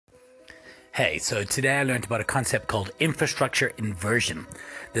Hey, so today I learned about a concept called infrastructure inversion.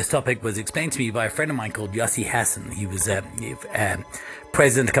 This topic was explained to me by a friend of mine called Yossi Hassan. He was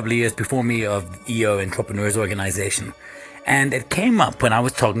president a couple of years before me of EO Entrepreneurs Organization. And it came up when I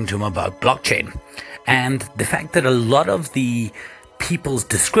was talking to him about blockchain and the fact that a lot of the people's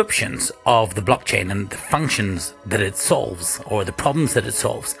descriptions of the blockchain and the functions that it solves or the problems that it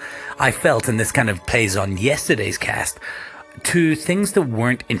solves, I felt, and this kind of plays on yesterday's cast, to things that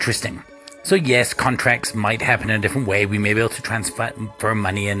weren't interesting. So yes, contracts might happen in a different way. We may be able to transfer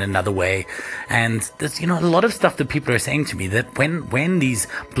money in another way. And there's, a lot of stuff that people are saying to me that when these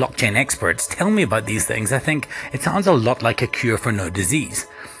blockchain experts tell me about these things, I think it sounds a lot like a cure for no disease.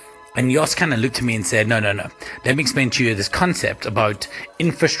 And Yoss kind of looked at me and said, no. Let me explain to you this concept about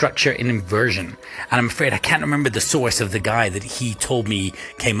infrastructure inversion. And I'm afraid I can't remember the source of the guy that he told me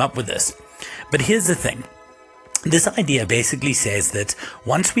came up with this. But here's the thing. This idea basically says that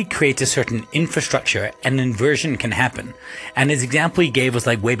once we create a certain infrastructure, an inversion can happen. And his example he gave was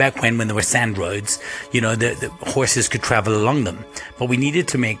like way back when there were sand roads, the horses could travel along them. But we needed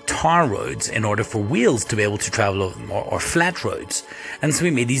to make tar roads in order for wheels to be able to travel over them, or flat roads. And so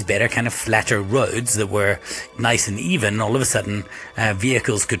we made these better kind of flatter roads that were nice and even. All of a sudden,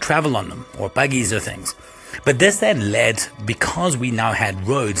 vehicles could travel on them, or buggies or things. But this then led, because we now had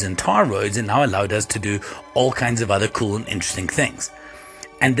roads and tar roads, it now allowed us to do all kinds of other cool and interesting things.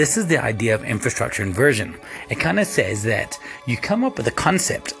 And this is the idea of infrastructure inversion. It kind of says that you come up with a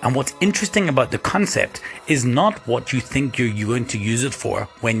concept, and what's interesting about the concept is not what you think you're going to use it for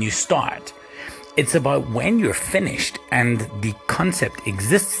when you start. It's about when you're finished and the concept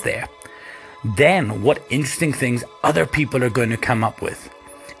exists there. Then what interesting things other people are going to come up with.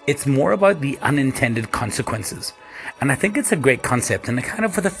 It's more about the unintended consequences. And I think it's a great concept, and it kind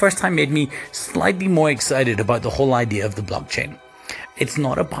of for the first time made me slightly more excited about the whole idea of the blockchain. It's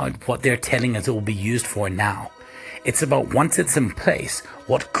not about what they're telling us it will be used for now. It's about once it's in place,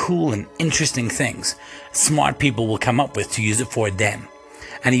 what cool and interesting things smart people will come up with to use it for then.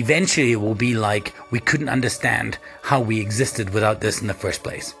 And eventually it will be like we couldn't understand how we existed without this in the first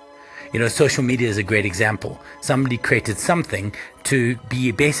place. Social media is a great example. Somebody created something to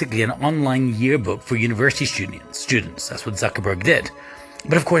be basically an online yearbook for university students. That's what Zuckerberg did.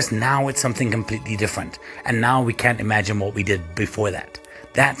 But of course, now it's something completely different. And now we can't imagine what we did before that.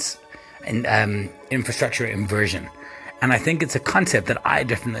 That's an infrastructure inversion. And I think it's a concept that I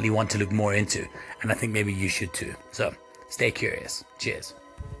definitely want to look more into. And I think maybe you should too. So stay curious. Cheers.